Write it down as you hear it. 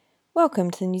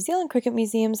Welcome to the New Zealand Cricket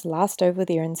Museum's Last Over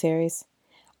with Erin series.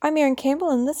 I'm Erin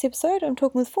Campbell, and in this episode I'm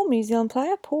talking with former New Zealand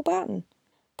player Paul Barton.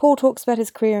 Paul talks about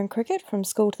his career in cricket from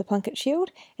school to the Plunket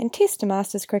Shield and Test to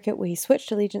Masters cricket where he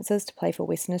switched allegiances to play for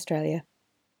Western Australia.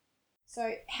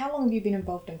 So, how long have you been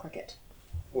involved in cricket?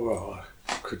 Well,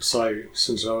 I could say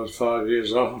since I was 5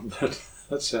 years old, but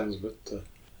that sounds a bit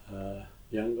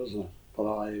young, doesn't it? But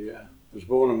I was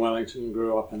born in Wellington,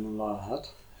 grew up in the Lower Hutt,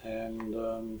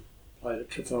 and played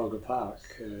at Trafalgar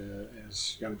Park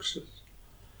as youngsters.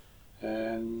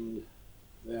 And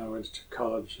then I went to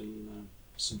college in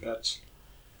St Pat's,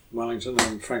 Wellington,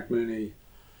 and Frank Mooney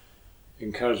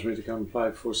encouraged me to come and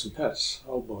play for St Pat's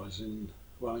Old Boys in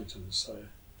Wellington. So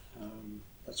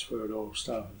that's where it all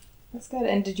started. That's good.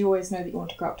 And did you always know that you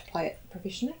wanted to grow up to play it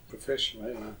professionally?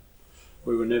 Professionally,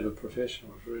 we were never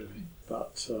professionals really,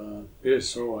 but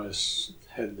yes, always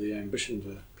had the ambition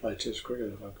to play Test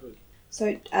cricket if I could.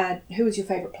 So, who was your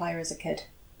favourite player as a kid?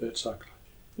 Bert Suckling.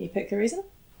 You pick the reason?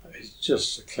 He's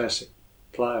just a classic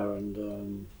player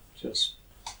and just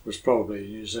was probably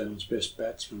New Zealand's best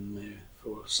batsman there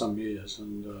for some years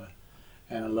and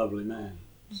a lovely man.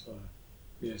 So,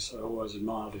 yes, I always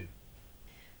admired him.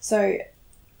 So,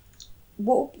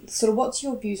 what's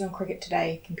your views on cricket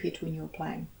today compared to when you were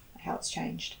playing? How it's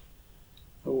changed?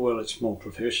 Well, it's more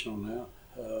professional now.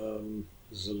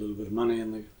 There's a little bit of money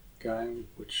in the game,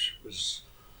 which was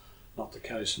not the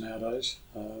case nowadays.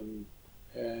 And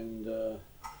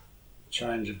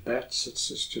change of bats,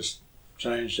 it's just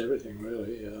changed everything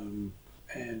really.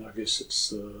 And I guess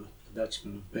it's the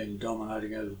batsmen have been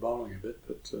dominating over the bowling a bit,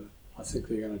 but I think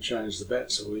they're going to change the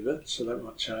bats a wee bit, so that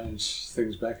might change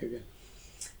things back again.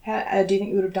 How do you think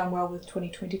you would have done well with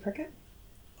 2020 cricket?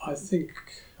 I think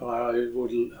I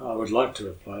would like to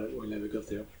have played it. We never got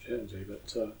the opportunity,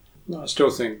 but I still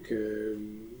think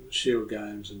Shield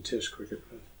games and Test cricket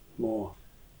are more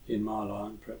in my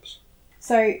line, perhaps.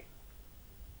 So,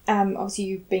 obviously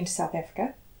you've been to South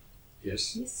Africa.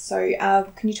 Yes. Yes. So,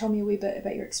 can you tell me a wee bit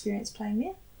about your experience playing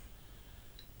there?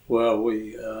 Well,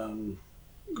 we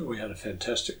had a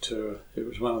fantastic tour. It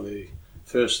was one of the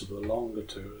first of the longer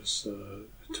tours.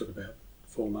 It took about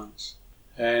 4 months.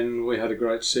 And we had a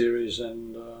great series,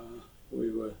 and we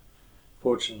were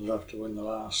fortunate enough to win the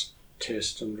last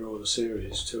test and draw the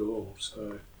series 2-2.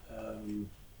 So,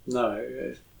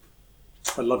 no,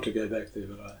 I'd love to go back there,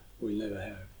 but we never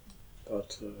have.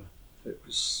 But it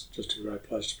was just a great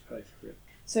place to play cricket.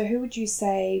 So who would you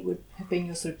say would have been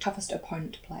your sort of toughest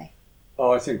opponent to play?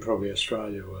 Oh, I think probably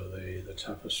Australia were the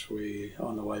toughest.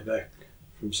 On the way back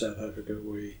from South Africa,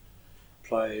 we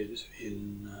played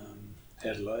in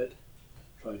Adelaide.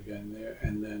 Played a game there,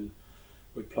 and then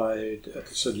we played at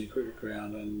the Sydney Cricket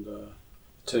Ground, and the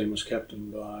team was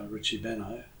captained by Richie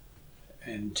Benaud,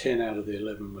 and 10 out of the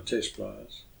 11 were Test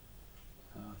players.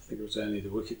 I think it was only the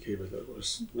wicketkeeper that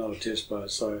was not a Test player,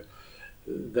 so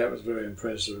that was very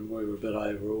impressive, and we were a bit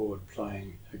overawed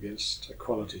playing against a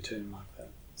quality team like that.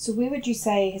 So where would you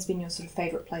say has been your sort of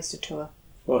favourite place to tour?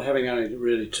 Well, having only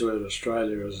really toured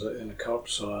Australia in a cult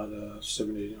side,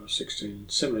 17 or 16,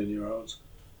 17-year-olds,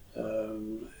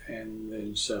 and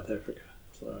then South Africa.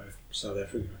 So South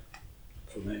Africa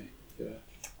for me,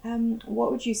 yeah.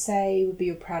 What would you say would be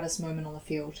your proudest moment on the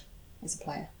field as a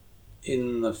player?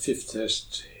 In the 5th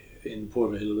Test in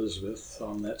Port Elizabeth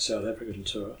on that South African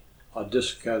tour, I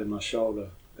dislocated my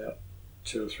shoulder about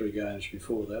 2 or 3 games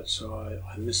before that, so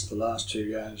I missed the last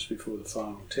 2 games before the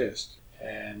final test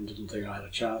and didn't think I had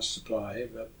a chance to play,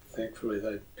 but thankfully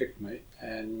they picked me,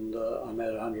 and I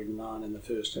made 109 in the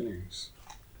first innings.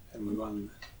 And we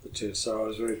won the test, so I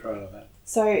was very proud of that.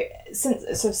 So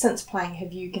since playing,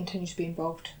 have you continued to be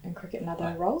involved in cricket in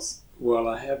other roles? Well,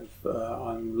 I have.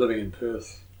 I'm living in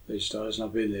Perth these days, and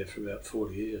I've been there for about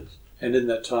 40 years. And in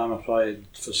that time, I played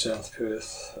for South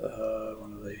Perth,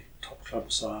 one of the top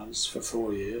club sides, for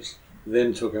 4 years.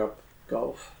 Then took up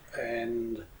golf,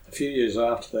 and a few years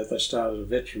after that, they started a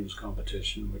veterans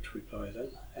competition, which we played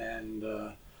in, and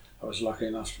I was lucky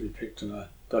enough to be picked in a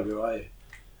WA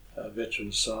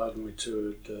veterans side, and we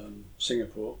toured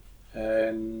Singapore,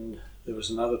 and there was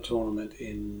another tournament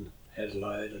in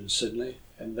Adelaide and Sydney,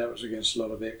 and that was against a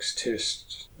lot of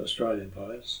ex-Test Australian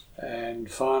players.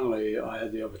 And finally I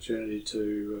had the opportunity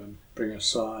to bring a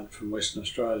side from Western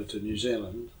Australia to New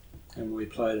Zealand, and we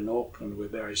played in Auckland where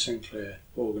Barry Sinclair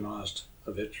organised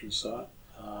a veterans side,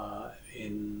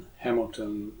 in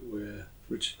Hamilton where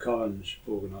Richard Collins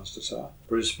organised a side,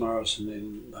 Bruce Morrison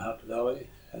in the Hutt Valley,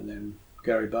 and then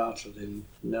Gary Bartlett in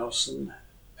Nelson,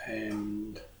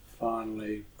 and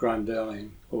finally Graham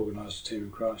Dowling organised a team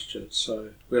in Christchurch.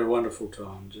 So we had a wonderful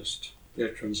time, just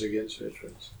veterans against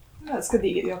veterans. Oh, it's good that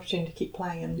you get the opportunity to keep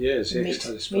playing and Yes, meet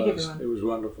Ex-Taste Bars. everyone. It was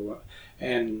wonderful.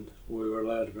 And we were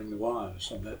allowed to bring the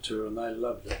wives on that tour, and they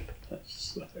loved it.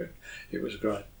 So it was great.